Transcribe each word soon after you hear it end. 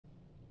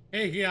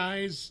Hey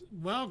guys,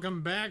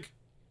 welcome back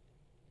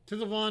to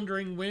the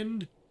Wandering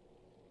Wind.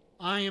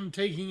 I am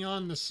taking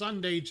on the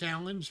Sunday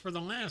challenge for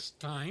the last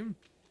time,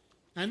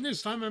 and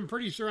this time I'm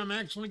pretty sure I'm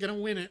actually going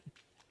to win it,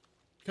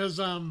 because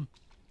I've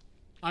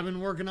been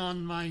working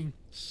on my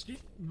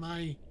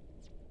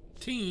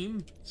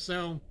team,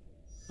 so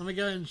let me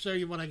go ahead and show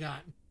you what I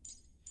got.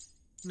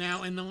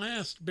 Now, in the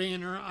last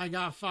banner, I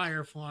got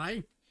Firefly,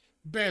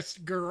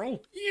 best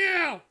girl,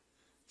 yeah!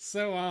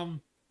 So,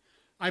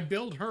 I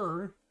built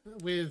her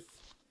with,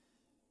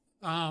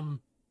 oh,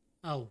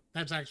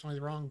 that's actually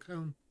the wrong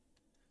cone.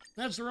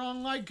 That's the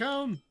wrong light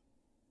cone.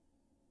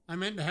 I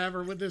meant to have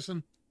her with this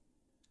one.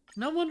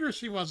 No wonder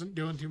she wasn't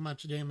doing too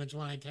much damage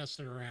when I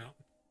tested her out.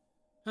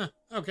 Huh,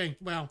 okay,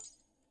 well,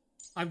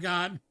 I've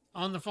got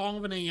On the Fall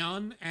of an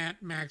Aeon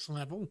at max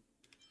level.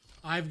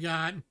 I've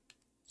got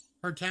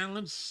her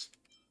talents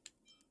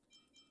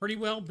pretty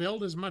well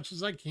built as much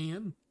as I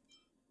can.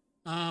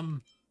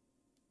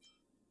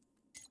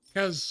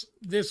 Because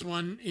this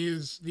one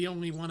is the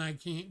only one I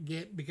can't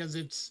get because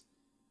it's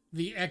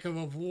the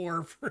Echo of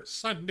War for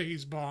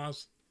Sunday's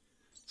boss.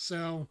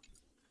 So,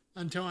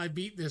 until I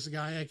beat this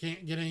guy, I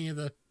can't get any of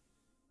the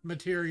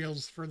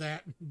materials for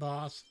that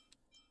boss.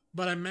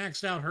 But I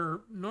maxed out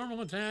her normal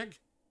attack,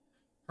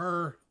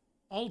 her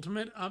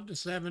ultimate up to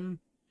 7,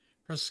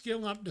 her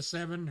skill up to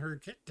 7,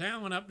 her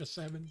talent up to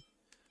 7.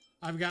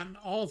 I've gotten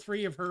all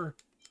 3 of her...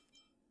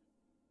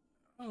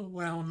 Oh,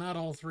 well, not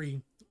all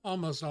 3.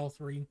 Almost all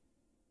 3.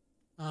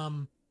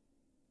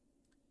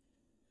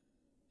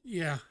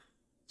 Yeah.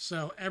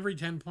 So every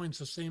 10 points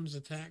the same as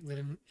attack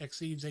that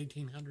exceeds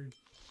 1800.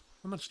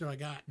 How much do I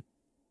got?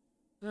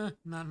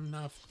 Not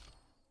enough.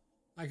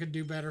 I could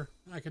do better.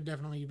 I could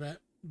definitely bet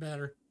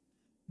better.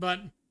 But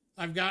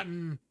I've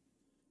gotten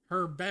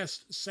her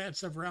best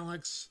sets of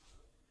relics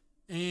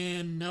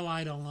and no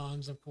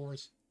eidolons, of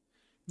course.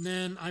 And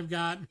then I've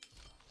got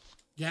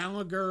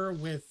Gallagher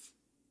with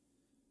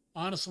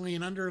honestly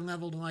an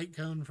under-leveled light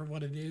cone for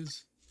what it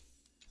is.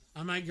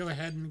 I might go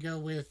ahead and go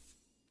with,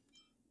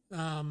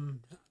 nah.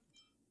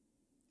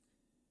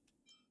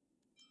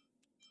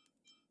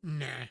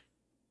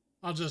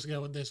 I'll just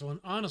go with this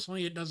one.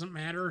 Honestly, it doesn't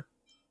matter.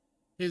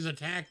 His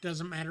attack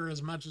doesn't matter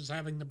as much as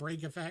having the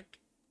break effect.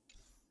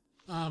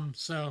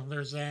 So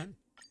there's that.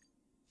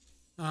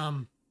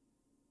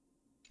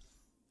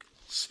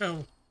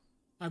 So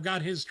I've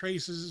got his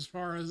traces as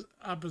far as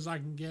up as I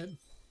can get.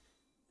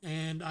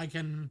 And I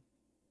can,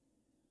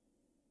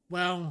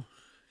 well...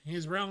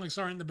 His relics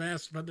aren't the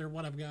best, but they're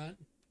what I've got.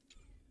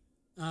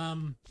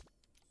 And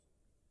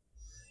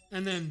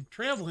then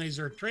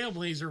Trailblazer.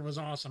 Trailblazer was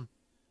awesome.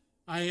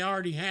 I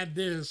already had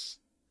this,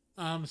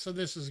 so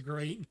this is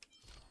great.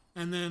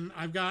 And then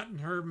I've gotten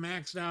her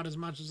maxed out as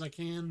much as I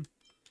can.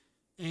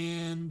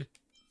 And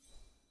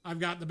I've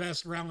got the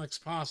best relics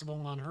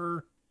possible on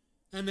her.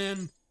 And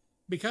then,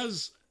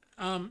 because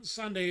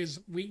Sunday is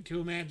weak to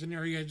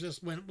imaginary, I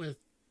just went with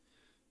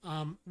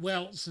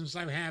Welt since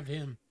I have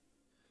him.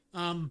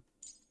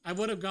 I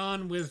would have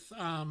gone with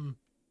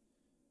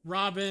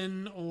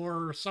Robin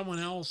or someone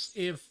else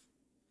if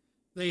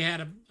they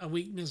had a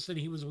weakness that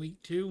he was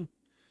weak to.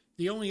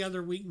 The only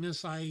other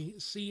weakness I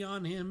see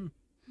on him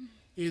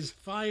is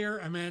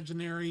fire,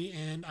 imaginary,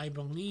 and I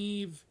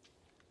believe...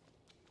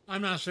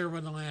 I'm not sure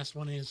what the last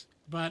one is,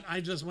 but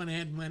I just went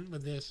ahead and went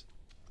with this.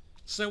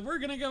 So we're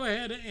going to go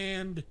ahead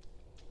and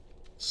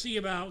see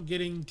about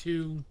getting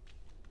to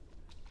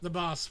the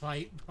boss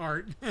fight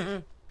part.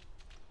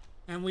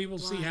 And we will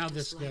see how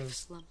this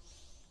goes.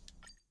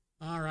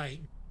 All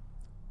right.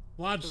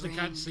 Watch the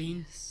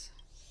cutscene.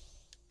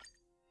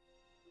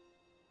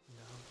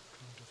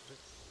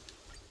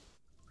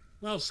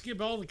 Well, skip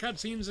all the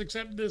cutscenes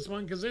except this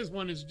one, because this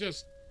one is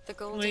just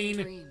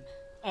plain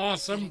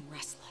awesome.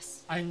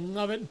 I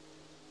love it.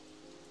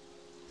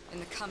 In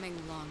the coming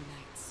long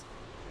nights,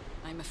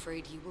 I'm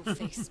afraid you will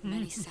face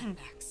many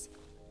setbacks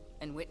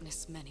and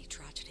witness many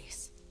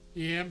tragedies.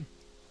 Yeah.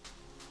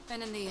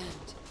 And in the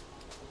end,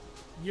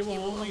 you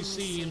will only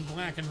see in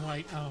black and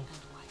white. Oh.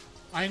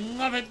 I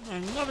love it. I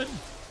love it.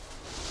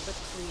 But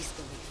please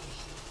believe me,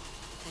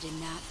 that in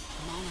that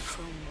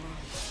monochrome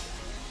world,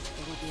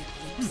 there will be a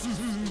glimpse of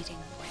fleeting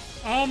red.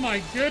 Oh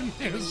my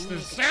goodness, the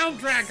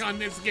soundtrack on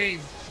this game.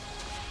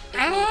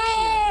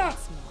 Ah!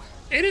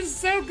 It is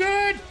so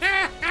good.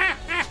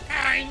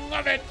 I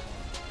love it.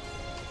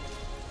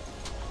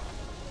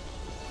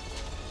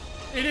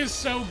 It is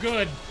so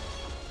good.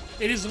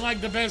 It is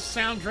like the best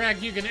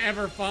soundtrack you can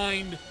ever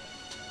find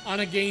on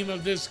a game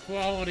of this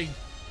quality.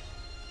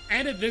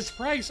 And at this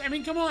price, I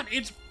mean, come on,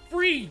 it's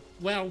free.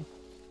 Well,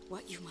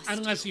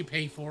 unless you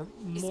pay for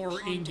more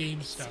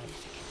in-game stuff.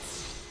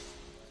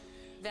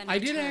 I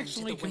did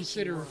actually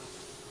consider,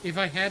 if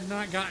I had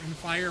not gotten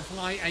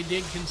Firefly, I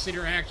did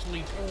consider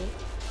actually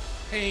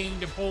paying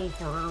to pull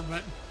for her,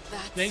 but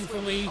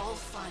thankfully,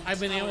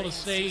 I've been able to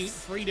stay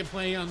free to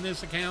play on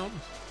this account,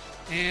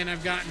 and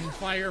I've gotten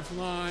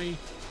Firefly,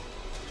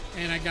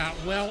 and I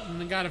got Welt,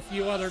 and I got a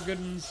few other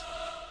good ones.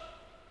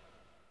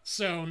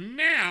 So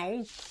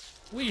now,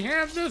 we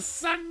have the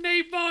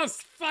Sunday boss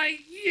fight!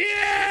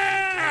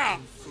 Yeah!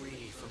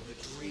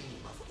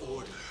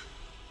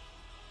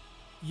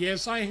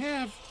 Yes, I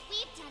have.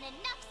 We've done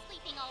enough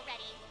sleeping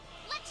already.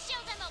 Let's show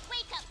them a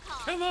wake-up call.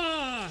 Come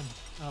on.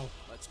 Oh.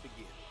 Let's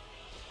begin.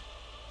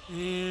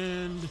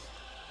 And...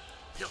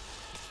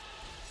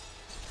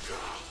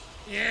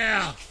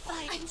 yeah.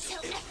 Fight until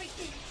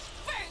everything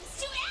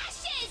burns to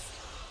ashes.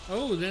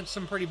 Oh, that's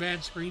some pretty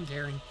bad screen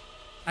tearing.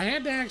 I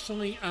had to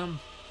actually,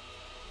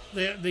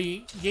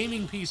 the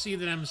gaming PC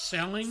that I'm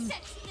selling,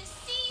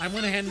 I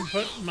went ahead and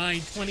put my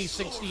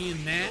 2060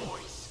 in that,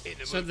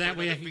 so that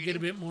way I could get a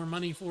bit more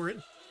money for it.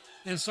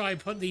 And so I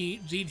put the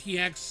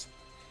GTX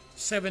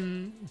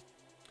 7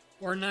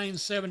 or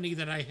 970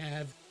 that I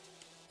have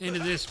into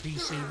this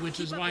PC,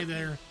 which is why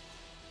there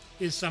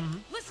is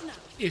some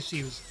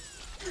issues.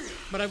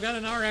 But I've got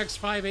an RX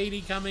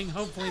 580 coming.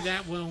 Hopefully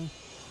that will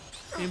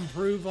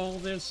improve all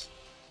this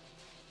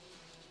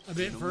a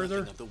bit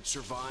further.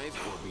 Survive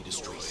or be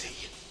destroyed.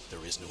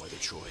 There is no other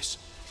choice.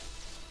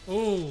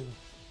 Oh.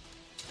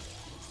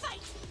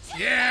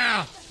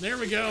 Yeah, there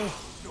we go.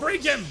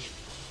 Break him.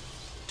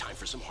 Time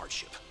for some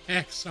hardship.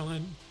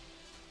 Excellent.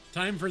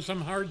 Time for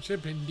some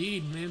hardship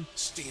indeed, man.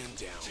 Stand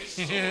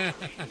down.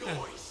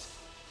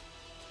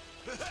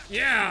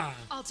 Yeah.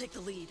 I'll take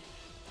the lead.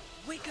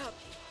 Wake up.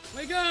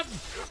 Wake up.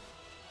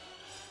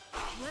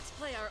 Let's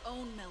play our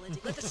own melody.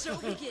 Let the show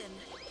begin.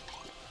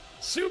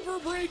 Super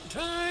break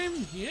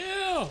time.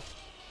 Yeah.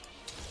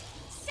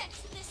 Set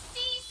the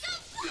seas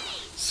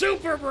ablaze.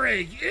 Super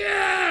break.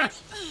 Yeah.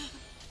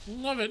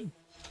 Love it.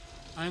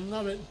 I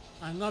love it.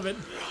 I love it.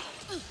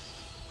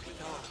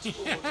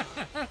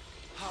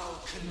 How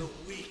can the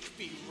weak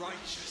be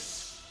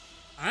righteous?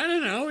 I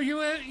don't know.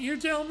 You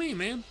tell me,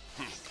 man.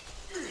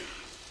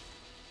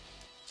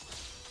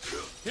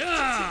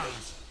 Yeah.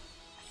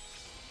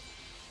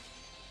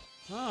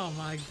 Oh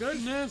my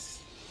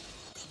goodness.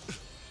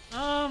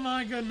 Oh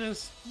my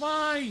goodness.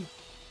 Why?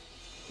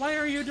 Why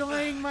are you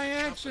delaying my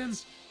action?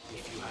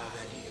 If you have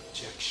any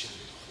objection,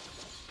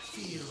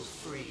 feel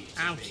free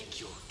to Ouch. make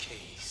your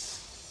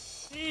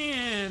case.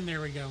 And there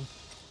we go.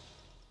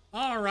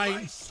 All right.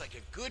 Nice, like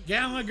a good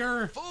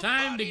Gallagher,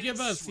 time to full-bodied give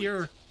and us sweet.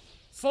 your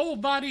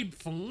full-bodied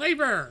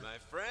flavor. My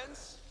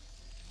friends,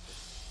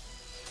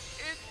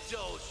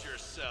 indulge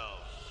yourself.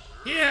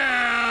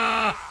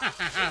 Yeah!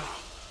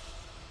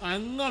 I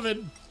love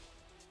it.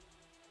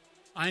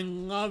 I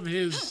love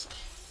his...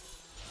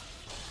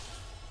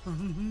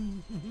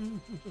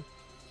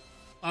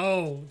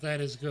 oh, that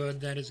is good.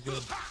 That is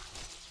good.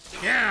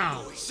 Yeah!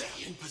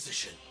 In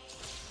position.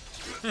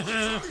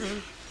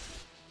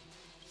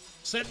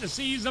 Set the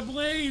seas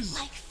ablaze.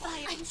 Like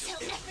fire until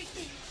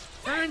everything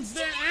Burns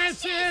the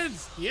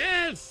ashes.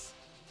 Yes!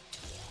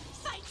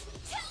 fight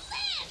to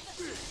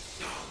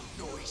live.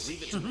 Noisy.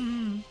 Leave it to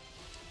me.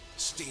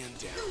 Stand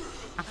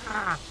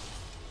down.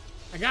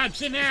 I got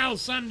you now,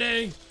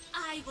 Sunday.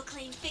 I will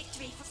claim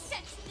victory for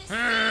set the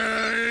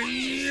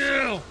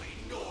You!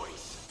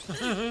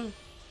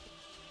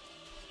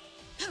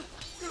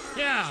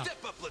 Yeah.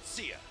 Step up, let's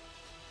see ya.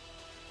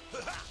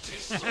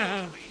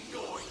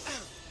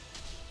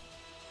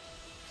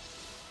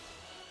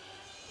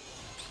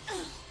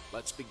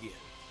 Let's begin.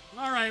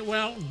 All right,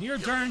 well, your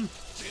turn.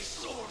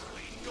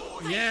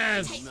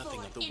 Yes. Nothing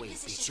of the weight.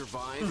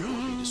 Survive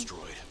or be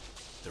destroyed.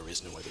 There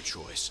is no other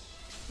choice.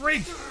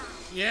 Break.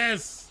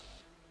 Yes.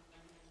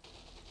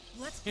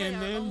 Let's play And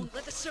our then- own.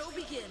 Let the show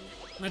begin.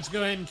 Let's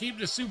go ahead and keep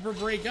the super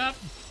break up.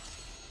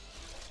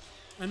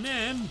 And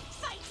then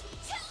fight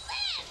to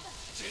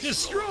live.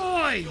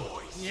 destroy.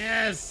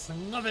 Yes.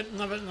 Love it,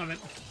 love it, love it.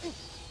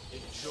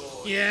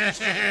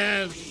 Yes.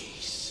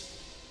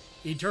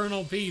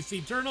 Eternal peace,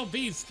 eternal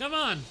peace. Come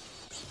on.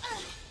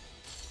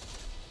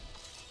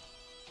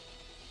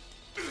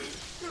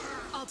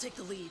 I'll take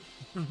the lead.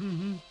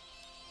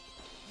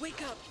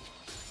 Wake up.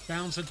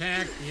 Bounce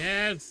attack.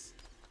 Yes.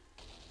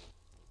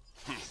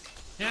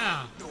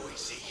 Yeah.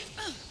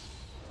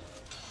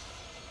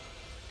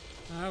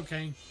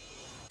 Okay.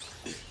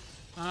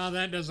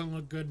 That doesn't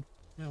look good.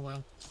 Oh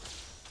well.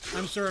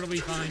 I'm sure it'll be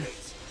fine.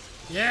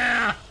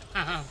 Yeah.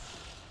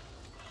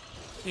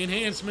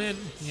 Enhancement.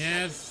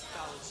 Yes.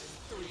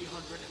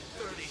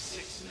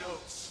 1,336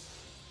 notes.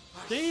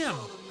 Damn.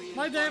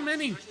 Why that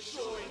many? Join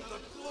the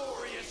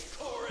glorious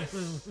chorus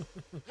and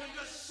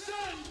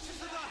ascend to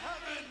the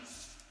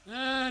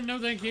heavens. No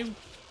thank you.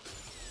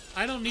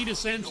 I don't need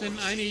ascension.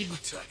 I need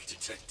Attack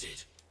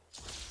detected.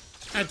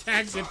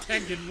 attack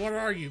detected. What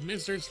are you,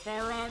 Mr.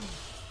 Sparrog?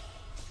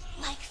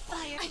 Like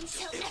fire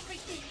until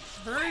everything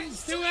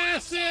Burns to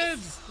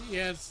acids.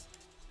 Yes.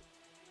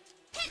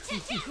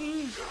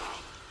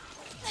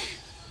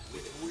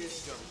 With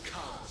wisdom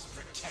comes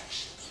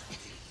protection.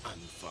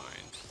 I'm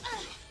fine.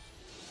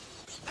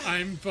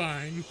 I'm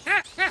fine.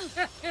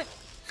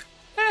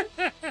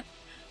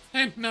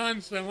 And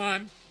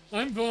nonchalant.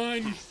 I'm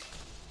fine.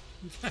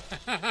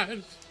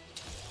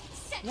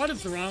 What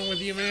is wrong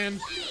with you, man?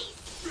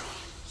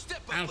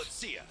 Step up, Ouch. let's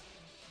see ya.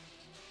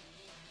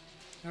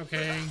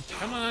 Okay,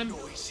 come on.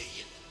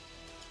 Noisy.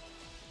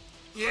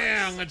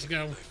 Yeah, let's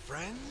go.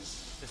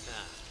 Friends,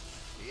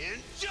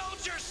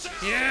 indulge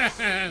yourself. Yes.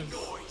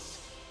 Noise.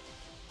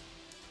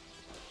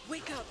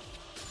 Wake up.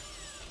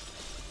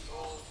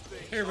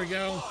 There we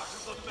go.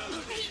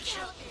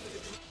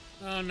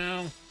 Oh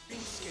no.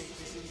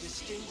 Dreamscape is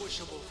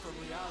indistinguishable from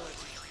reality.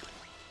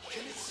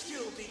 Can it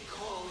still be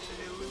called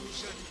an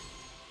illusion?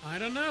 I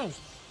don't know.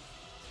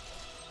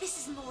 This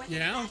is more than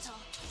Yeah? a battle.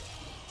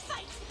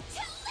 Fight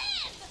to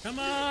live! Come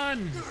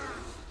on.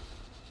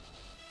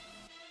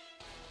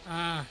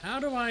 How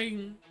do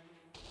I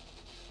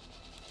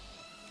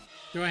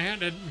have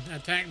to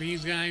attack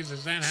these guys?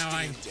 Is that how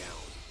I... Stand down.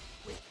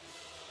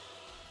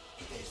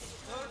 This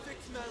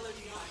perfect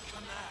melody I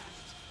command.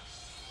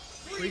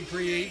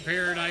 recreate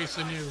paradise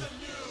anew?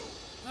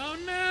 Oh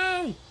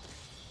no!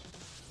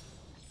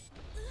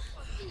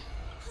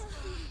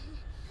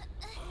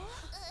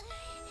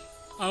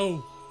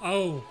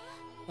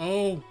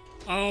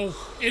 Oh,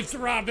 it's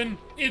Robin.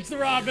 It's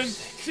Robin.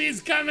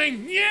 She's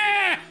coming.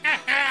 Yeah!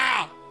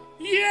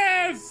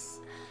 Yes!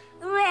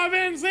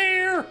 Robin's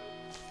here!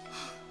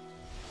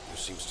 There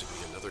seems to be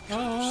another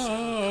kind of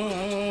sound.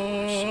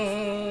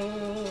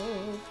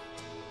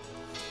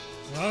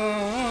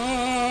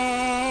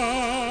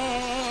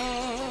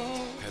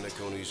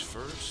 Penacony's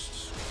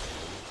first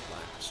and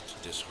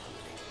last disharmony.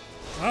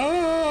 Oh!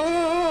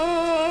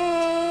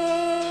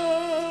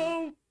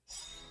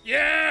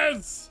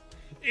 Yes!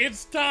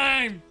 It's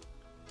time!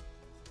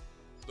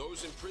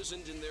 Those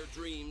imprisoned in their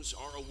dreams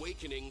are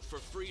awakening for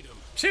freedom.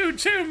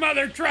 Choo-choo,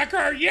 mother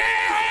trucker!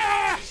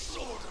 Yeah!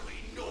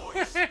 Disorderly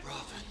noise.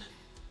 Robin,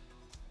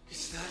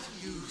 is that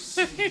you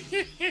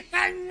singing?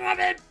 I love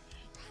it!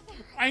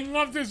 I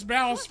love this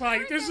balance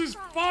fight. This is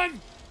fun!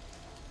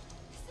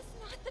 This is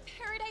not the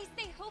paradise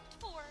they hoped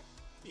for.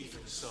 Even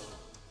so,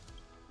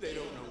 they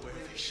don't know where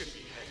they should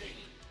be heading.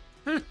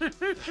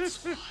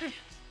 That's why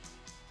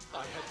I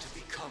had to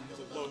become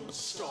the lone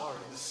star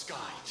in the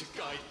sky to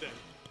guide them.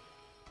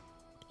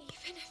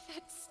 Even if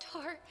that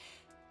star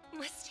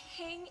must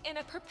hang in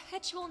a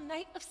perpetual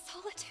night of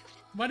solitude.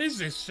 What is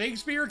this,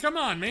 Shakespeare? Come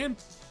on, man.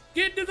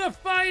 Get to the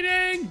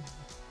fighting!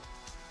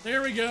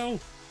 There we go.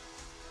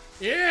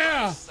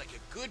 Yeah! It's like a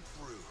good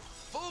brew.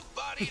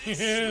 Full-bodied and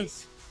Yes.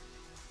 sweet.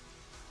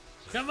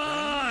 Come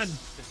on!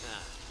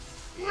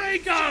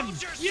 Break 'em!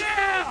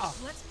 Yeah!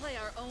 Let's play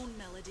our own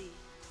melody.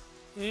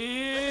 Let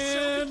the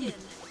show And begin.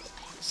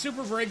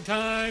 super break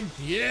time.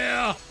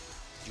 Yeah!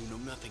 You know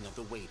nothing of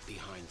the weight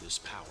behind this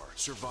power.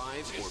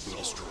 Survive or be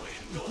destroyed.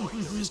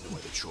 There is no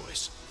other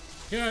choice.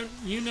 Yeah,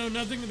 you know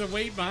nothing of the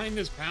weight behind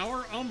this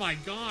power? Oh my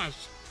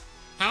gosh.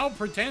 How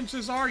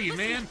pretentious are you,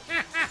 man?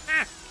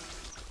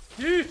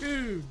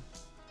 Dude.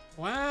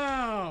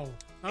 Wow.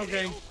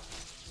 Okay.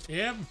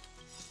 Yep.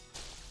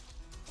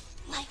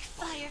 Like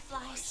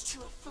fireflies to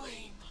a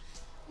flame.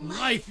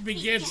 Life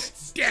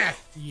begets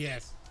death.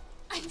 Yes.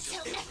 Until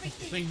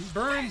everything Thing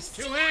burns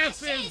to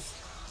ashes.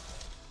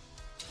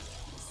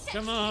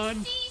 Come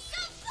on.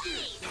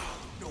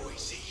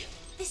 Noisy.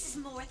 This is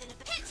more than a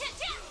battle.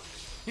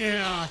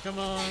 Yeah, come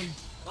on.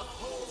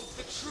 Uphold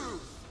the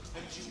truth,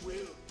 and you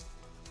will.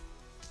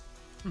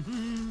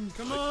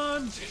 Come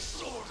on.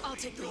 Disorderly I'll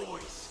take the lead.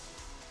 noise.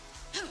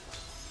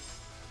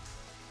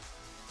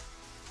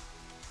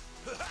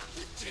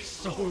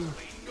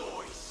 Disorderly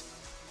noise.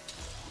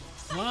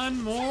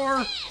 One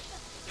more.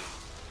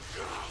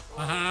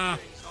 Aha.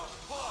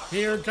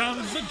 Here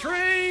comes the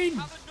train.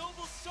 Have a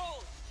noble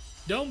soul.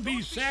 Don't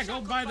be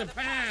shackled by the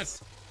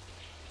past.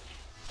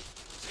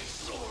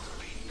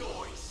 Disorderly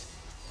noise.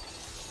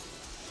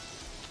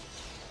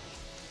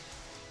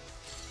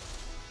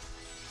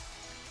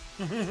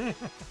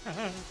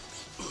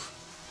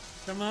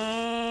 Come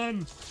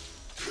on.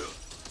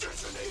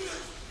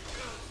 Detonated.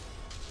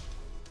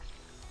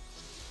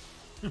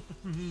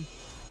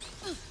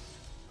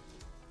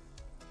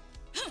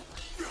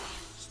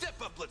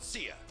 Step up, let's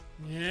see ya.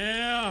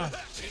 Yeah.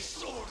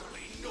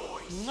 Disorderly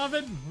noise. Love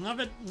it. Love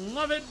it.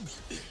 Love it.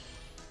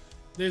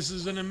 This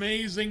is an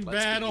amazing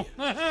battle.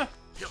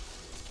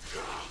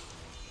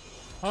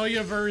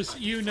 𝑭𝒐𝒂𝒂𝒍,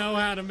 you know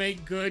how to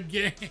make good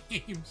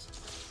games.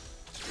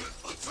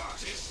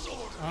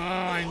 Disorderly. Oh,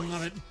 I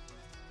love it.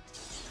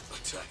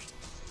 Attack.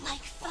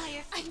 Like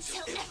fire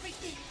until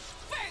everything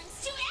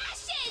burns to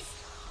ashes.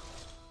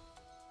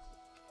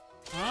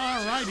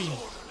 Alrighty.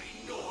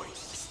 Disorderly noise.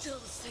 Still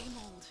the same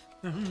old.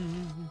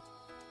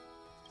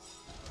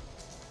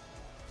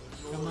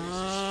 Come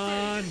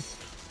on.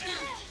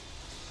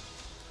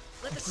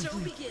 Let the show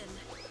begin.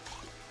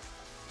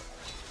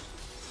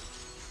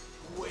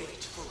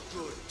 Wait for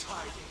good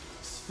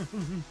tidings.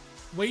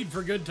 Wait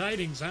for good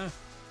tidings, huh?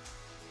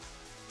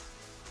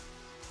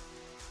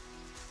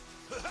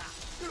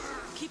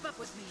 Keep up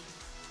with me.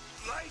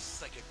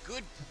 Nice, like a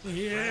good.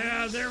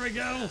 Yeah, there we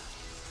go.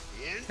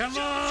 Come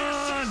Indulge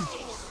on.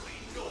 yourself.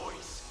 Disorderly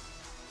noise.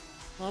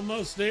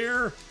 Almost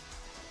there.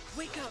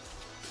 Wake up.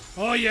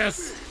 Oh,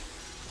 yes.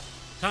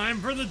 Time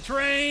for the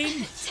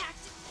train.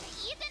 Attacked.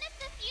 Even if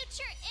the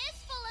future is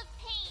full of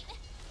pain,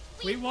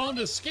 We won't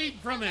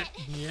escape from it.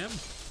 Yep.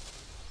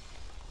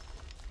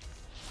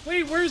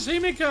 Wait, where's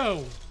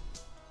Himiko?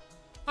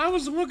 I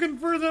was looking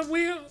for the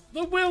will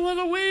of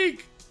the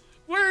week.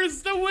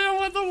 Where's the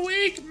will of the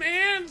week,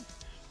 man?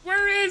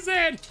 Where is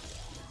it?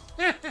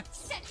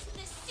 Set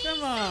the seas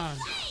Come on.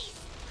 ablaze.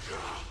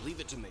 Leave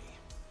it to me.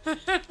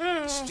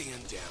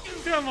 Stand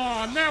down. Come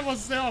on, that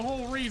was the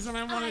whole reason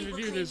I wanted to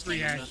do this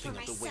reaction.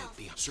 Nothing of the weight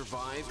behind.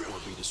 Survive or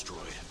be destroyed.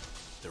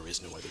 There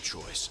is no other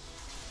choice.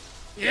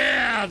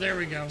 Yeah, there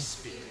we go.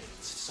 Experience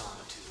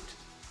solitude.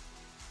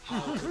 How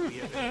could we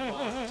have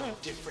embarked on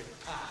different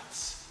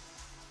paths?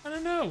 I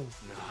don't know.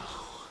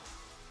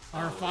 Now,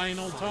 Our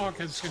final talk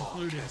has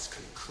concluded. has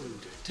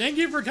concluded. Thank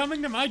you for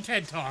coming to my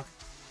TED Talk.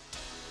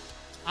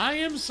 I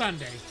am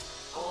Sunday.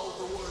 All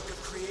the work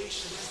of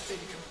creation has been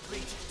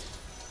completed.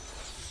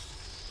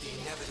 The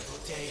inevitable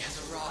day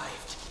has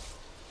arrived.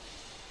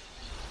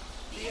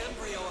 The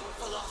embryo of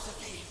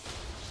philosophy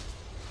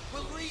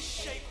will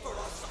reshape for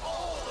us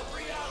all of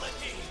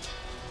reality.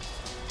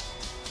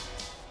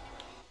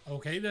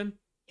 Okay, then.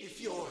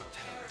 If your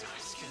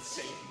paradise can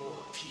save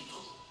more people,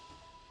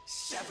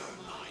 sever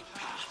my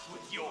path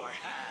with your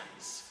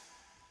hands.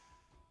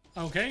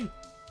 Okay.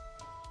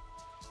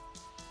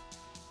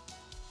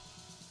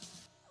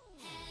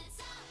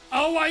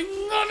 Oh, I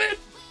love it!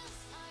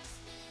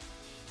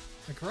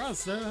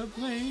 Across the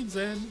plains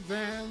and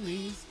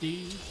valleys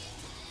deep,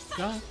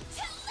 got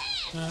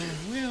the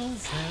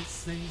wheels that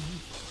sing,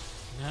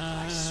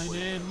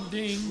 non-ending In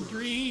the mood for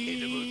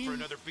dream.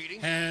 another beating?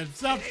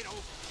 Heads up,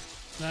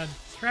 the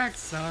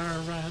tracks are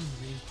running.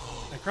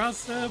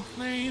 Across the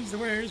plains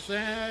where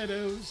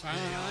shadows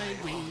hide,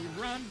 we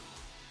run,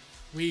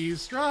 we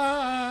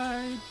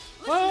stride.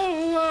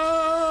 Oh,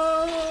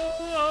 oh,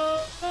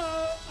 oh,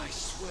 oh. I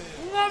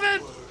swear. Love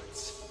it!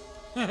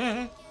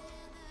 Words.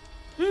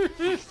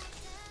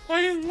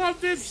 I love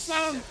this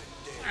song.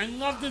 I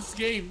love this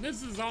game.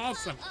 This is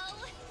awesome.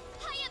 Oh,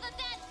 I have a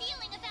bad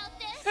feeling about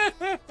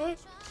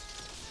this.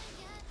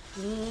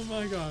 Oh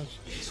my gosh.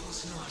 It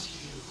was not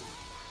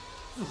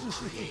you who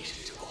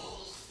created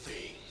all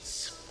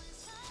things.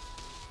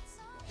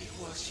 It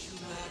was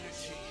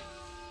humanity.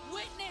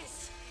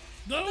 Witness!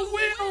 The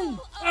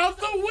will of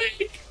the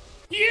weak.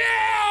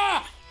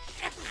 Yeah!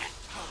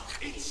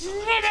 It's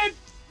Love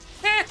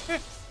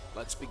it!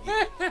 Let's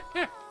begin.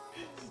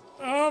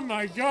 Oh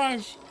my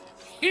gosh.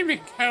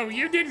 Himiko,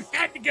 you didn't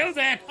have to go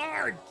that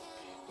hard.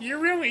 You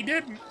really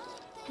didn't.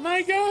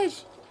 My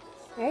gosh.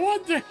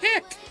 What the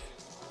heck?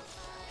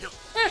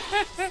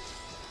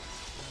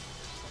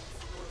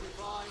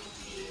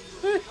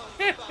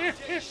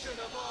 foundation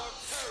of our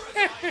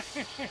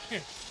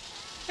paradise.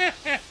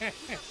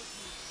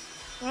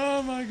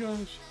 Oh my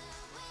gosh.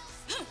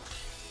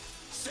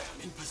 Sam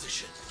in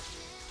position.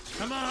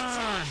 Come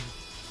on.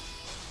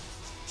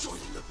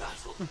 Joining the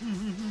battle.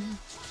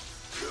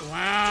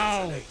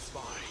 Wow. It's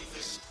my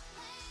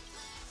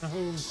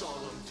Oh,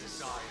 solemn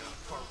desire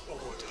for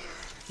order.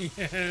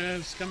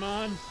 yes. Come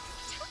on.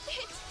 Stop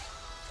it!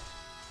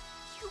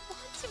 You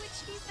want to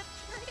achieve the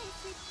paradise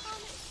we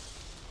promised.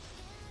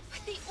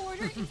 But the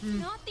order is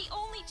not the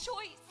only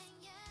choice.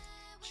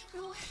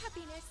 True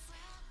happiness,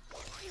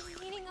 the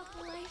meaning of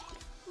life,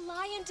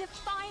 lie in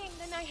defying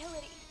the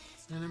nihility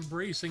And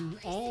embracing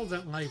all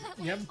that life.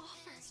 that Yep. life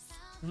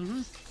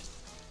offers.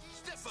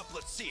 Step up,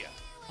 let's see ya.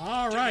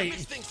 All right.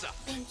 Mix things up.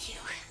 Thank you.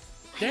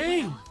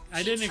 Dang.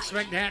 I didn't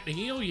expect that to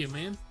heal you,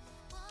 man.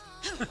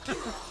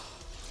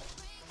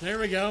 There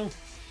we go.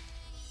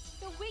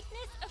 The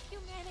weakness of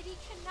humanity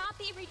cannot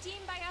be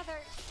redeemed by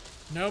others.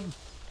 Nope.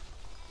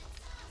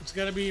 It's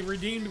got to be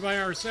redeemed by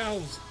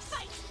ourselves.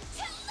 Fight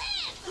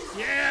to live!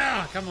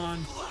 Yeah. Come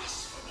on.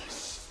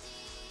 Blasphemous.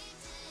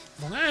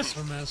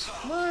 Blasphemous.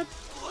 What?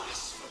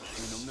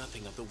 Blasphemous. You know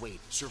nothing of the weight.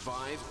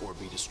 Survive or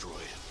be destroyed.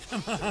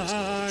 Come There is no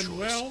other choice. on.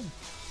 Well,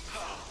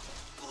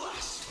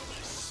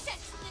 Blasphemous. Set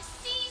the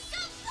seas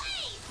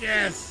ablaze!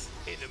 yes.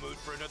 In the mood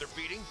for another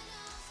beating?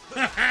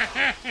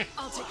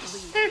 I'll take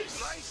the lead.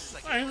 Slice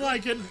like I a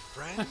like it.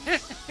 friend.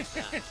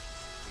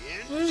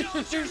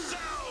 Indulge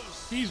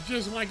yourselves! He's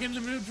just like in the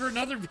mood for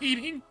another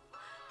beating.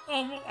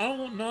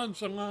 Oh,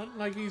 nonchalant,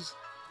 like he's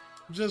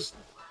just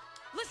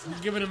Listen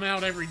up. giving him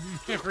out every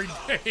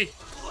day.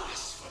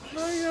 Blasphemous.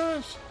 My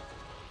gosh.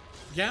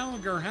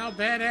 Gallagher, how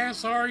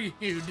badass are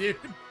you, dude?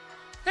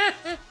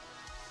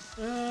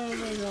 Oh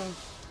my gosh.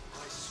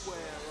 I swear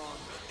on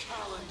the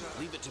calendar.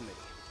 Leave it to me.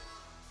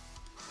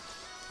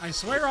 I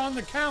swear on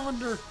the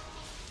calendar.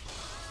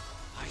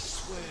 I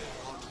swear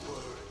on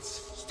words.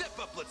 Step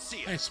up, let's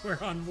see I it. swear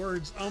on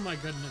words. Oh my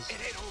goodness. It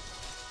ain't over.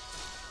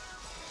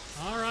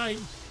 All right.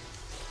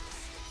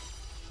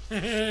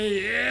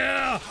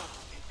 Yeah.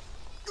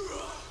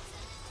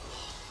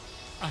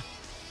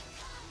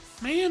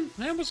 Man,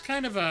 that was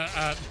kind of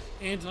a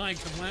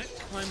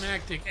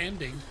anticlimactic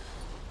ending.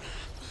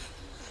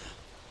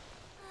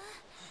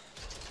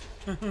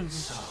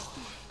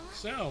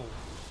 So,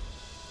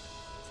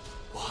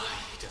 Why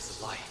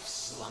does life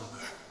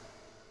slumber?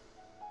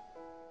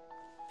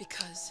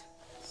 Because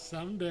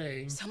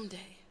someday.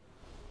 someday.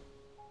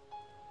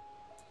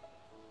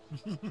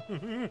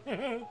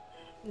 I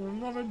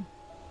love it.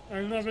 I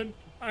love it.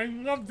 I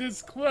love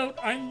this quote.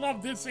 I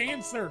love this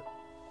answer.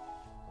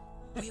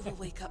 We will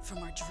wake up from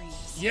our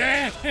dreams.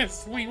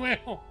 Yes, we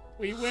will.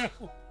 We will.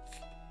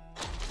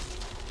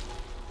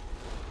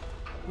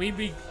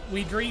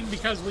 We dream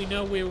because we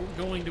know we're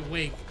going to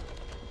wake.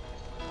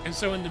 And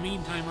so in the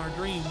meantime, our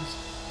dreams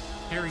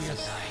carry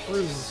us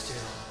through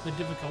the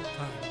difficult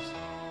times.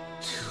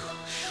 Too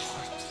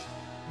short.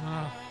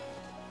 Oh,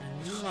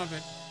 and we love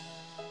it.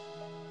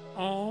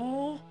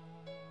 Oh,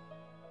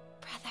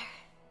 Brother,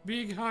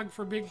 big hug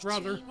for Big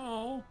Brother.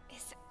 Oh,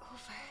 is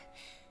over.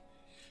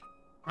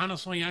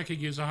 honestly, I could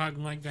use a hug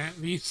like that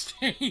these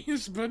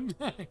days, but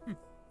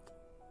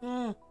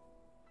oh.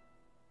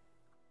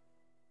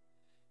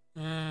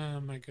 Ah,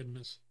 my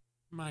goodness.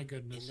 My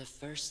goodness. In the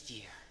first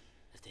year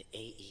of the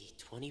AE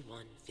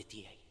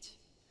 2158,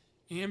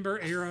 Amber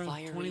Era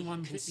fiery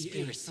 2158.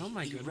 conspiracy Oh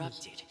my goodness.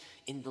 erupted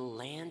in the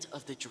land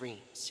of the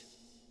dreams,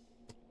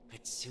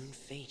 but soon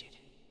faded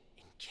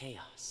in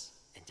chaos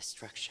and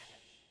destruction.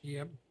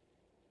 Yep.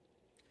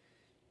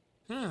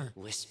 Huh.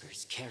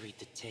 Whispers carried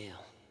the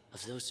tale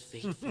of those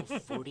fateful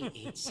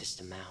 48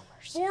 system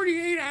hours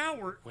 48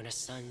 hours. when a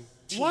sun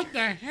What the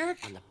teetered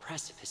heck? on the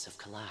precipice of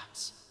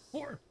collapse. A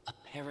 48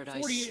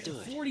 paradise stood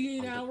 48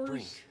 on the hours?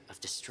 brink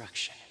of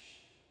destruction.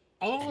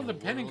 All And the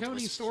the world Penacony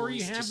was story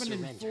poised to happened in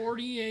surrender to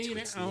 48.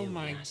 its Oh new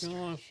my master.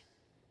 gosh.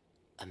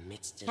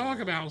 Amidst it Talk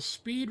all, about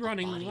speed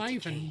running body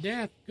life and decay,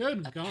 death. Good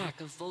a God.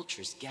 pack of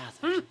vultures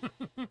gathered,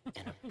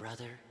 and a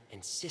brother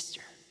and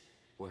sister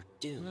were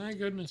doomed My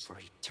goodness. for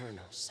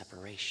eternal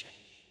separation.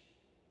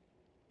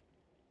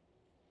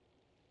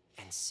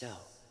 And so,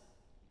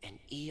 an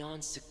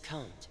eon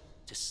succumbed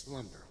to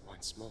slumber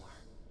once more.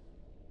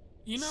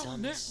 You know,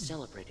 Some that,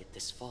 celebrated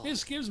this fall.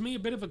 this gives me a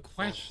bit of a while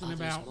question others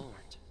about mourned.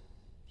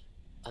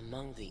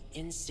 Among the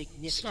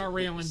insignificant Star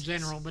Rail in witnesses,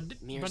 general,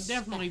 but mere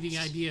definitely the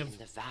specks idea of in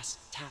the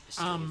vast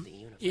tapestry of the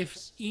universe.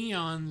 if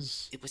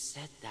eons It was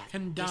said that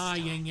can this die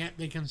time, and yet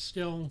they can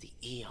still the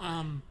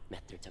eon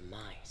met their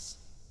demise.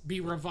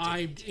 be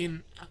revived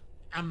in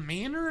a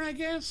manner, I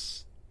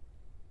guess.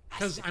 As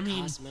Because the I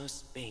mean,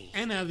 cosmos bathed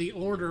Anna the in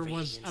the Order was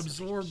radiance of a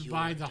absorbed pure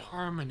by the dawn,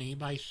 harmony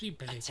by a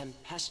𝒐𝒑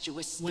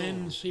tempestuous when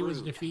storm she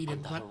was brewed defeated,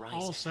 on the but horizon.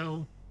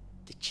 also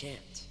The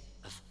chant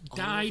of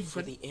died, honor for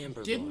but the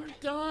Amber didn't Lord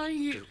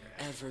die. grew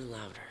ever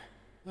louder.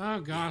 Oh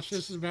gosh,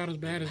 this is about as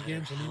bad as matter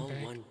Genshin how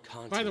Impact.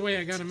 one By the way,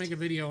 I contemplates gotta it, make a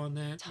video on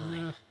that.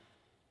 time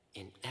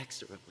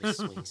inexorably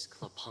swings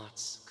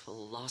Ǩlāpāt's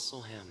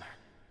colossal hammer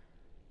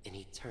in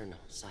eternal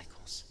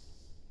cycles.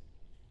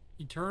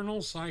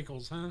 Eternal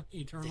cycles, huh?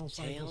 Eternal The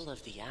tale cycles.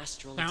 of the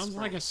astral Sounds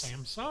like a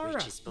express samsara.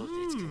 reaches both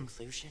its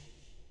conclusion.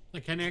 The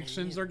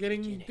connections new are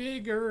getting beginning.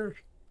 bigger.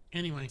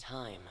 Anyway,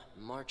 Time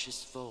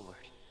marches forward,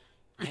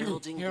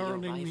 heralding the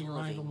heralding the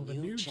arrival of a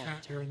new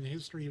chapter in the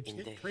history of in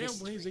the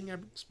trailblazing history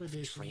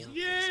expeditions. trailblazing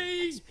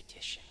Yay!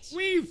 expeditions.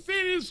 We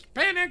finished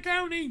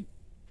Penacony!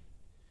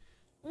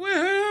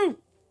 Woohoo!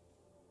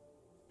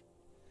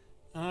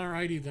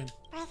 Alrighty then.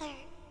 Brother,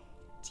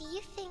 do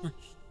you think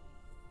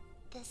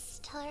the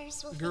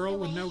stars will The girl fade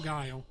with away? no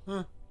guile.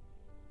 Huh?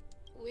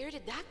 Where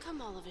did that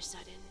come all of a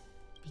sudden?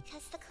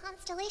 Because the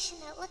constellation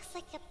that looks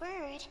like a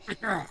bird,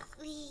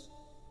 the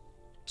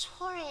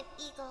torrent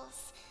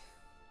eagles,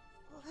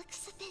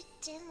 looks a bit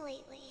dim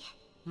lately.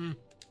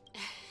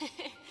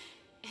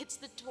 It's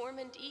the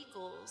Torment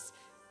Eagles.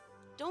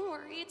 Don't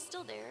worry, it's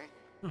still there.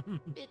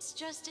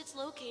 It's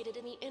located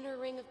in the inner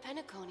ring of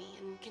Penacony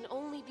and can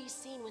only be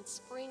seen when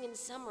spring and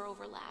summer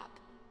overlap.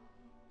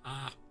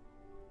 Ah.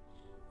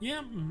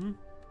 Yeah,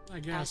 I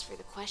As guess. for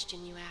the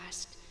question you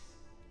asked,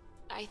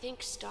 I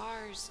think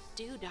stars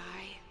do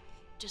die,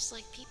 just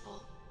like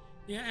people.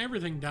 Yeah,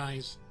 everything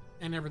dies,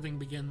 and everything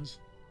begins.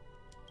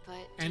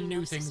 But And you new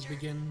know, things sister,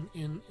 begin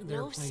in their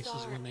no places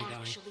star when they die.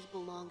 actually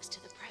belongs to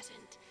the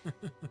present.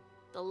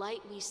 The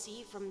light we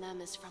see from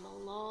them is from a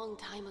long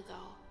time ago.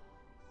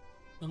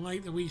 The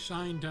light that we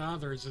shine to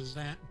others is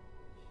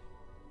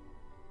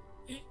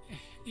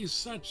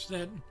such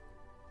that,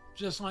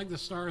 just like the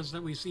stars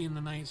that we see in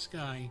the night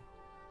sky,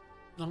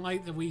 the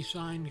light that we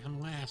shine can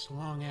last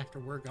long after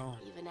we're gone.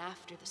 Even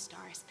after the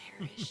stars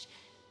perish,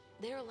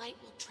 their light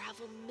will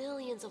travel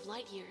millions of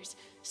light years,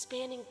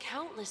 spanning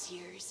countless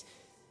years,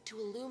 to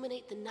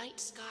illuminate the night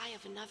sky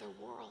of another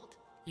world.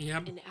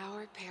 Yep. In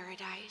our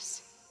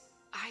paradise,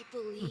 I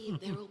believe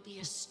there will be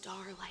a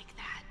star like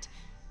that,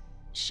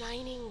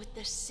 shining with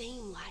the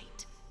same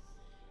light.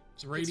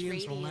 Its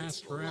radiance will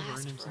last will forever,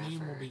 last and its name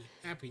will forever. be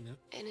happiness.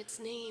 And its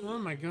name Oh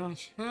my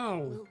gosh, how?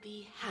 will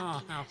be Oh,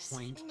 how happiness.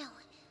 quaint. No,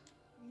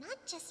 not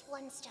just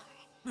one star.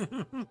 We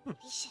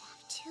should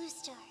have 2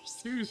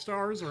 stars. 2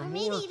 stars or Or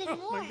more. maybe even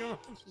Oh my more. gosh.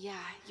 Yeah,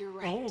 you're A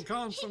right. whole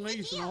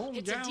constellation, a whole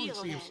It's a deal,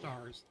 galaxy of then.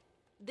 stars.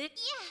 That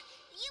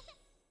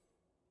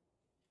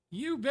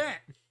You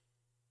bet.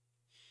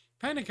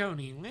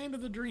 Penacony, Land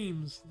of the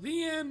Dreams,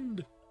 the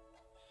end.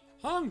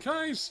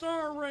 Honkai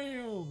Star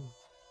Rail.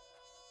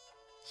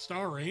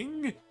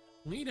 Starring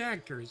lead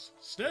actors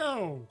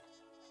still.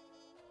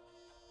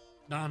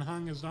 Don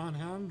Hung is Don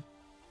Hung.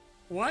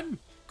 What?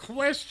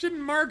 Question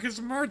mark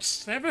is March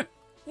 7th?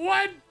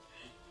 What?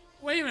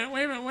 Wait a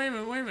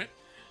minute.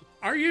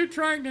 Are you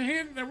trying to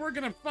hint that we're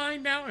going to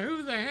find out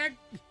who the heck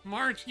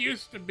March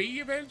used to be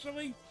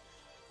eventually?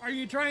 Are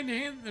you trying to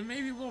hint that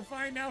maybe we'll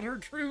find out her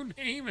true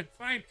name and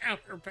find out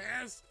her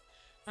past?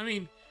 I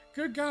mean,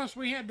 good gosh,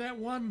 we had that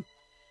one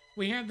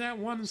we had that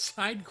one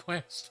side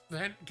quest,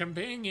 that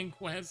companion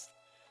quest,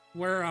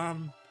 where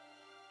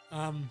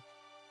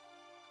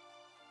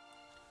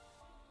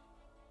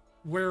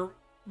where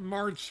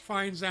March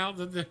finds out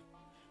that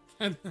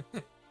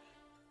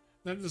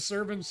the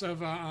servants of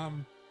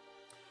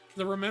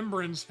the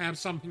Remembrance have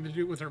something to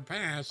do with her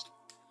past,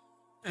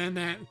 and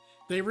that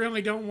they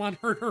really don't want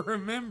her to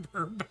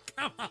remember. But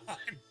come on,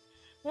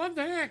 what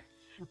the heck?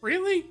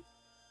 Really?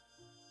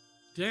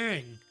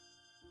 Dang.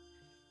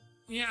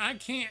 Yeah,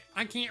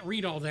 I can't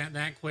read all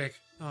that quick,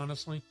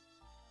 honestly.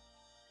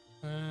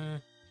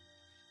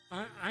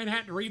 I'd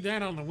have to read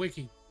that on the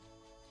wiki.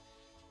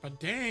 But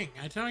dang,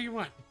 I tell you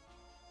what.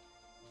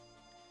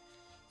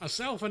 A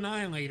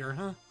self-annihilator,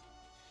 huh?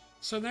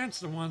 So that's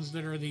the ones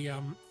that are the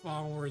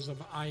followers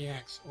of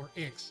IX or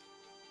X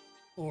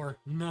or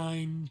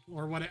 9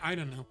 or what, I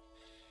don't know.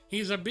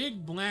 He's a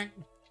big black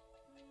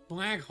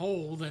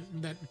hole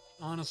that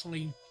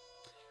honestly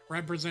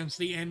represents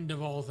the end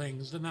of all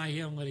things, the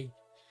nihility.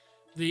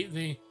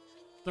 The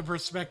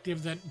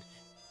perspective that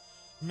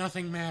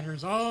nothing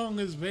matters, all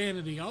is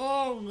vanity,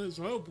 all is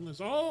hopeless,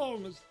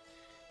 all is...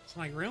 It's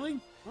like, really?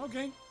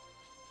 Okay.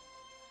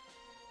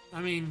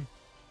 I mean...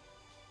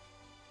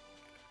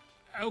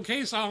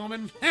 Okay,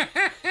 Solomon.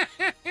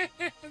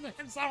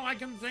 That's all I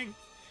can think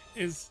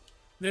is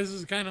this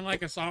is kind of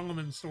like a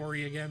Solomon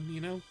story again, you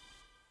know?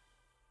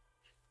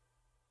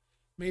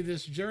 May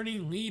this journey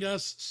lead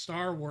us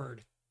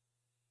starward.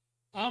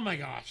 Oh my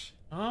gosh.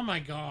 Oh my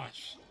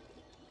gosh.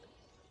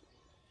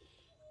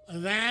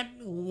 That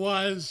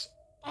was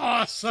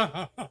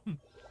awesome.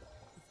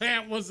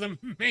 That was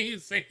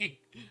amazing.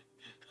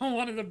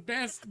 One of the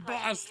best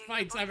boss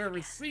fights I've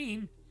ever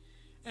seen.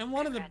 And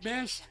one of the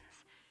best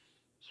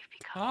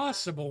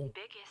possible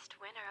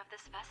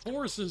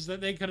forces that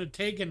they could have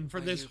taken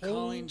for this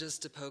whole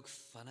just to poke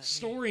fun at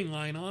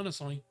storyline,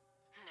 honestly.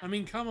 I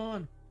mean, come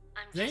on.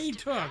 They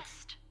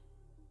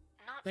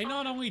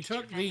not only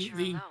took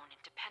the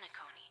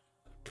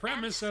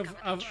premise of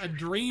a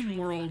dream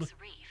world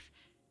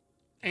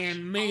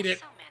and made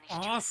it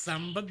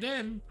awesome, but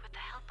then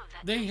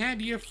they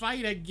had you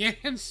fight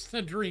against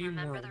the dream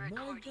world.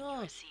 My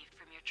gosh.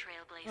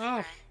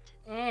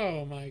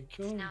 Oh my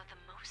god.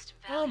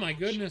 Oh my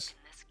goodness.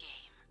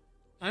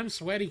 I'm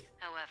sweaty.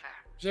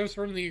 Just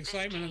from the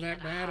excitement of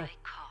that battle.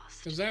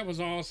 Because that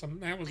was awesome.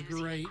 That was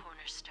great.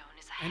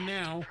 And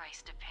now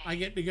I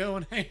get to go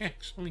and I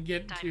actually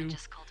get to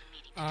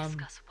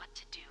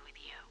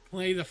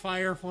play the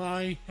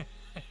Firefly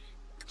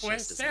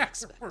quest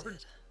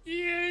afterwards.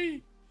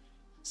 Yay!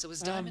 So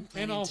is Diamond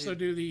and also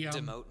do the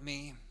demote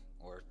me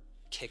or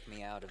kick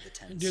me out of the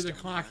 10 do the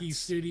Clocky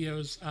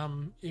Studios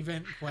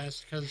event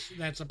quest, because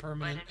that's a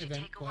permanent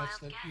event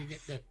quest that you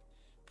get to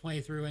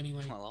play through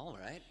anyway. Well, all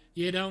right.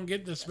 You don't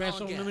get the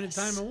special limited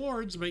time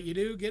awards, but you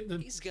do get the...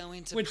 He's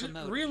going to which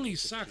really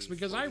sucks,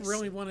 because I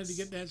really wanted to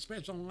get that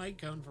special light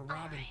cone for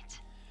Robin.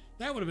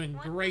 That would have been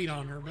great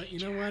on her, but you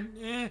know what?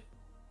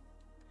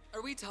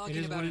 Are we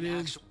talking about an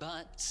actual...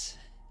 But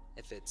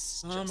if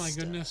it's just my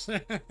goodness.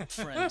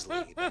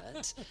 friendly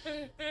bet,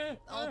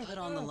 I'll put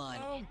on the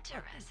line.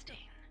 Interesting.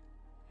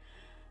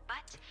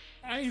 But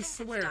I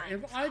swear,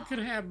 if I could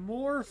have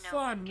more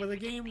fun with a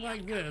game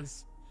like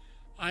this,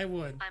 I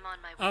would.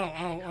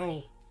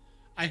 Oh.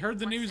 I heard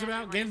the news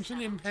about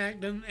Genshin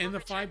Impact and the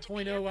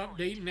 5.0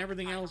 update and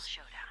everything else.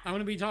 I'm going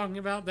to be talking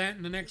about that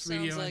in the next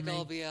video. Sounds like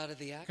I'll be out of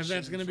the action, because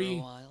that's going to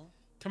be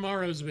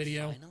tomorrow's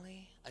video.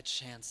 Finally, a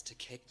chance to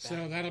kick back.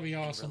 So that'll be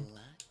awesome.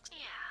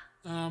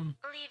 Yeah. Leave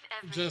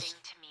everything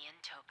just to me and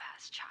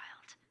Topaz,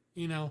 child.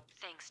 You know.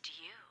 Thanks to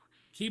you.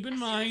 Keep in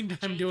mind,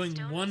 I'm doing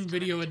one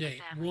video a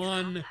day.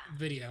 One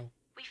video.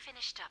 We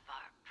finished up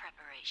our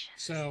preparations.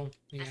 So,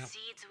 yeah. The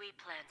seeds we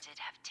planted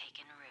have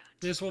taken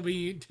root. This will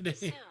be today.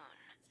 Soon,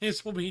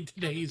 this will be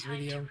today's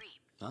video.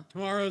 Huh?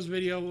 Tomorrow's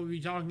video will be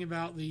talking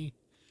about the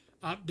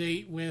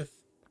update with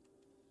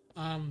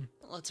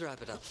let's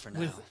wrap it up for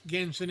now. With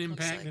Genshin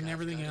Impact and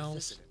everything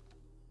else.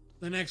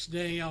 The next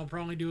day I'll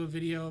probably do a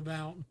video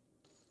about...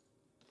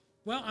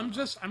 Well, I'm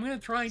going to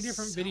try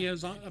different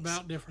videos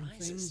about different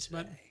things,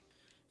 but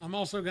I'm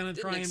also going to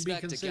try and be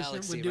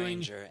consistent with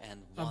doing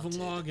a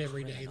vlog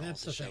every day.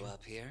 That's the thing.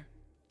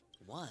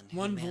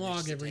 One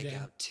vlog every day.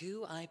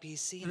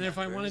 And if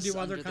I want to do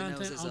other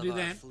content, I'll do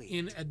that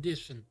in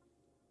addition.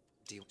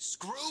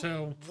 Screw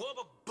so,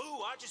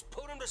 𝑭𝒂𝒊𝒂𝒔𝒕, I just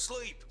put him to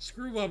sleep.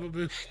 Screw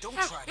𝑭𝒂𝒊𝒂𝒂. Don't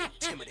try to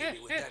intimidate me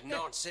with that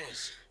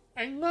nonsense.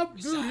 I love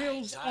Boot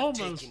Hill's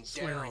almost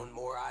swearing.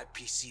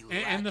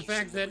 And the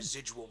fact that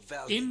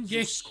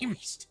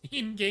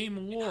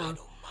in-game lore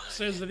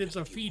says that it's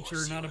a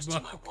feature, not a bug.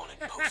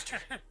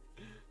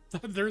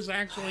 There's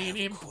actually an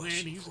implant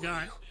he's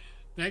got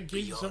that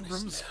keeps him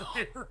from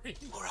swearing.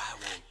 Or I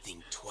won't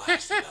think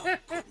twice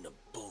about putting a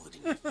bullet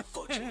in your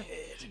fudging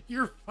head.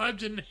 Your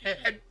fudging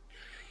head.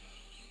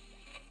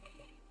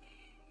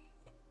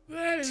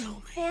 That is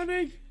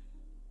funny.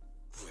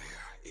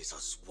 Where is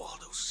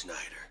Oswaldo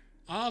Snyder?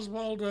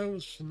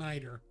 Oswaldo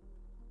Snyder.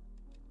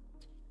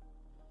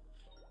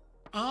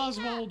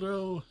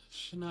 Oswaldo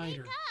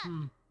Snyder.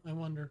 I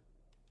wonder.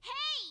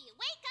 Hey,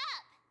 wake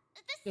up!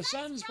 The The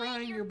sun's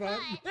frying your butt.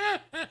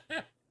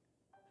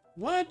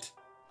 What?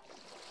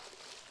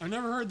 I've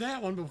never heard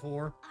that one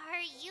before.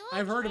 Are you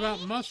I've heard okay?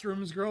 about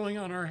mushrooms growing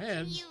on our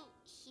heads. You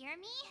hear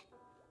me?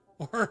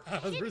 Or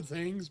other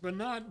things, but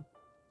not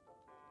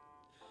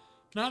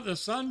the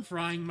sun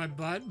frying my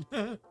butt.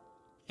 Am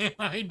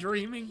I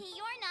dreaming?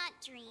 You're not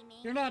dreaming.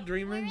 You're not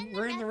dreaming.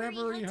 We're in the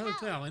Reverie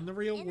Hotel, in the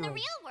real world. In the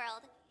real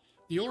world.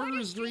 The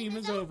Order's dream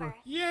is over.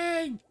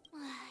 Yay! Even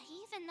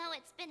though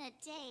it's been a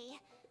day,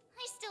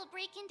 I still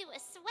break into a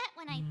sweat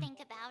when I think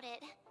about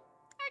it.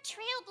 Our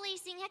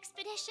trailblazing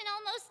expedition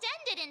almost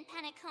ended in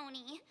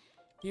Penacony.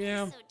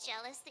 Yeah. I'm so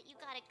jealous that you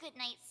got a good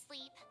night's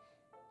sleep.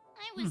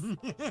 I was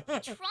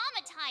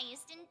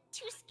traumatized and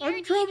too scared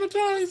I'm to even close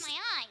traumatized. my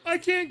eyes. I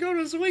can't go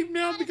to sleep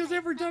now because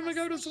every time I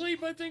go to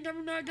sleep, I think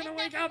I'm not gonna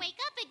wake up. Wake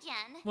up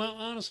again. Well,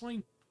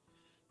 honestly,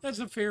 that's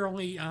a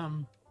fairly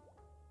average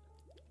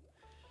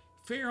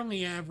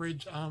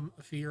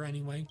fear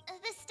anyway.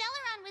 The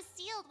Stellaron was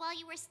sealed while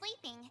you were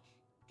sleeping.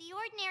 The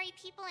ordinary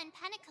people in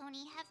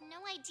Penacony have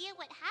no idea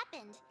what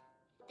happened.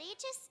 They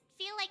just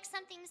feel like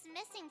something's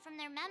missing from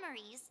their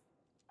memories.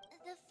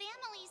 The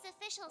family's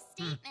official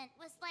statement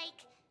was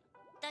like,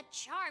 "The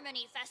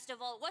Charmony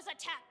Festival was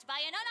attacked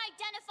by an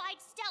unidentified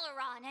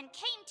Stellaron and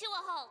came to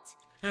a halt."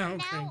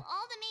 Okay. Now,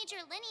 all the major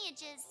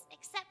lineages,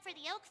 except for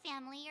the Oak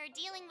family, are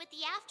dealing with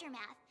the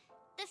aftermath.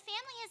 The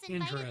family has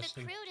invited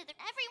the crew to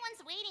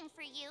everyone's waiting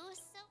for you,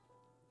 so...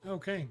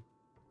 Okay.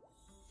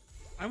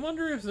 I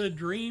wonder if the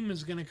dream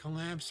is going to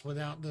collapse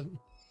without the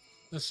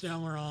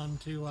Stellaron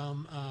to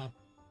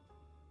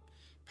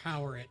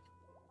power it.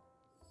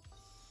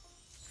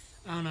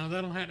 I don't know.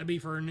 That'll have to be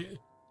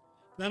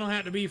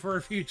for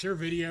a future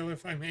video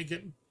if I make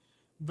it.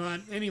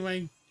 But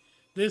anyway,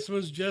 this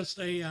was just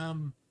a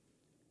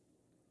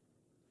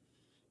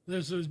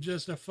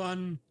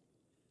fun.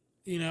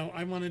 You know,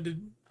 I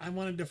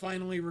wanted to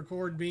finally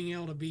record being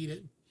able to beat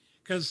it,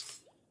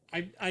 because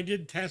I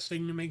did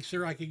testing to make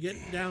sure I could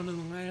get down to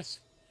the last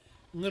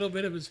little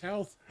bit of his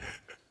health,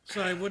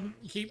 so I wouldn't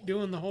keep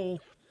doing the whole,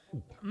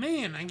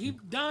 man, I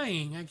keep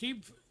dying, I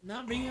keep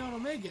not being able to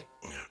make it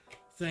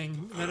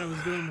thing that I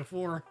was doing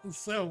before.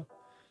 So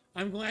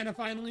I'm glad I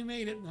finally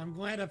made it. I'm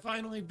glad I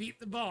finally beat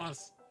the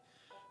boss.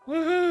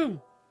 Woohoo!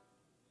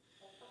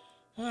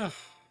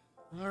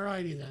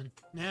 Alrighty then.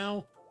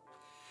 Now,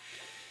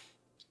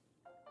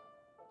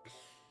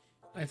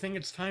 I think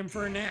it's time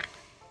for a nap.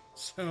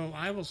 So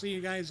I will see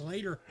you guys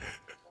later.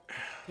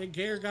 Take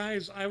care,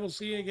 guys. I will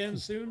see you again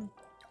soon.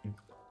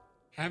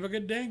 Have a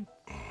good day.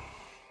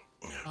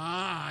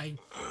 Bye.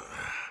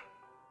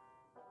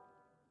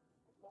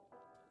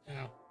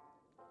 Ow.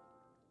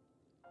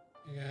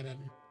 I gotta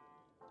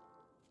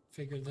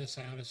figure this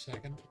out a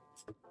second.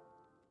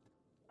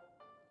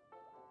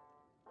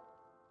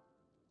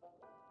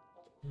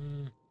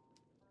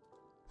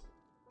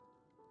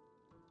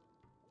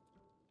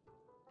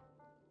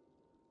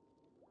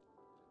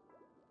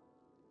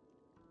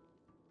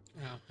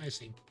 Oh, I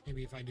see.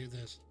 Maybe if I do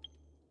this.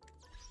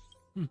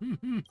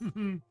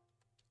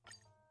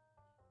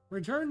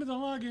 Return to the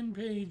login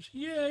page.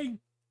 Yay!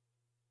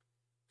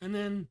 And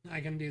then I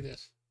can do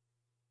this.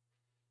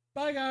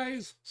 Bye,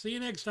 guys. See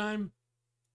you next time.